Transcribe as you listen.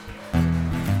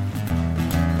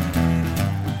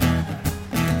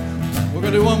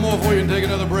I'll do one more for you and take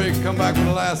another break. Come back for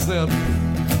the last set.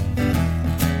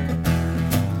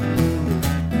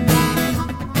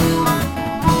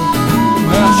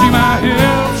 Well, she my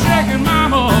hip shaking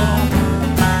mama.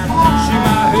 She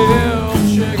my hip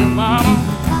shaking mama.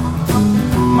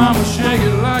 Mama, shake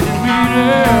it like you mean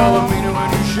it. I mean it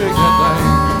when you shake that thing.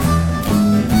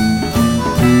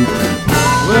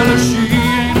 Well, if she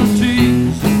ain't no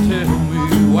tease, tell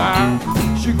me why.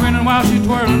 She grinning while she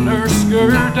twirling her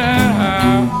skirt that high.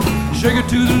 Shake it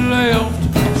to the left,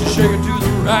 she shake it to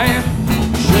the right.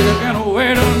 Shake it in a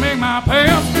way to make my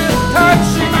pants get tight.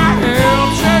 She my hip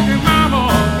shaking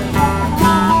mama.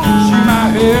 She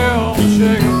my hip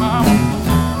shaking mama.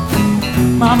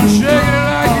 Mama, shake it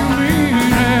like you mean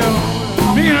it.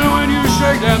 Mean it when you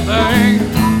shake that thing.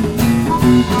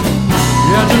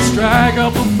 Yeah, just strike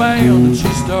up a band and she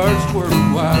starts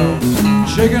twirling wild.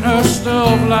 Shaking her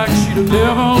stuff like she the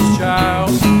devil's child.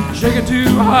 Shake it too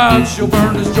hard, she'll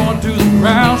burn this joint to the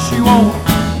ground. She won't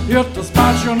hit the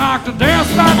spot, she'll knock the dance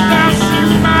spot down.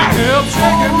 She my hip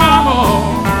shaking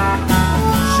mama.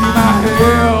 She my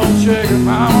hip shaking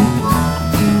mama.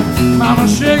 Mama,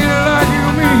 shake it like you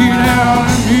mean it.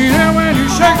 And mean it when you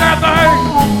shake that thing.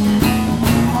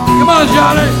 Come on,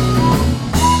 Johnny.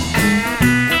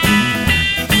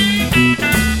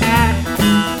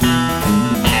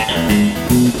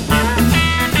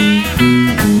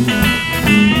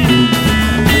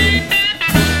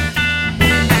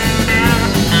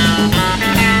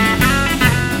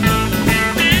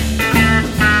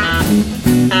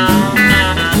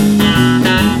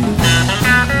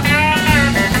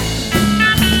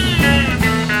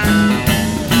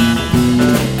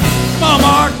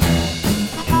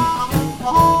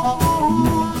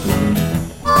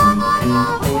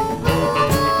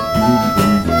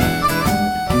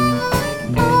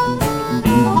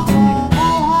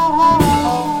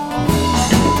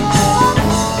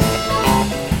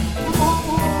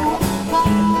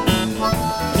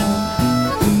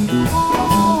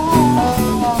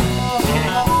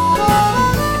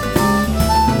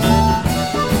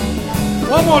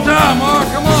 One more time, Mark,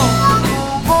 come on.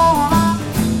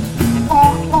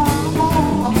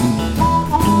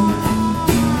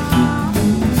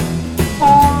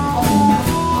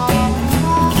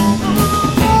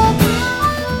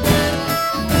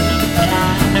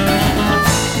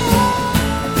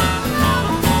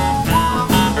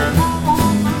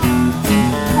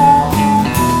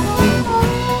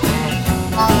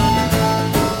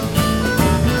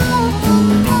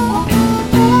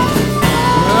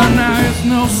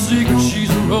 No secret, she's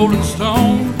a rolling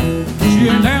stone. She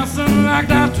ain't dancing like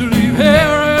that to leave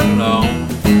her alone.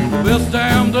 The best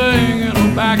damn thing in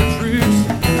her bag of tricks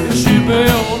is she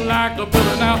built like the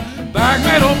building out back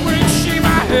metal bricks. She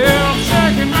my hip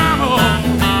shaking mama.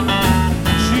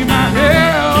 She my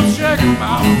hip shaking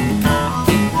mama.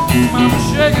 Mama,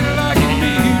 shake it like you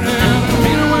mean it. I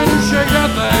mean it when you shake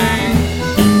that thing.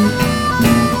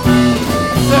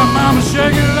 Said mama,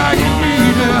 shake it like you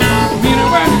mean it. I mean it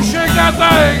when you shake that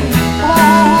thing.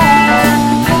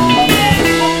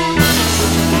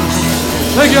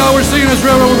 Thank y'all. We're C&S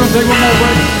Railroad. We're going to take one more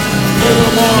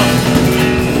break.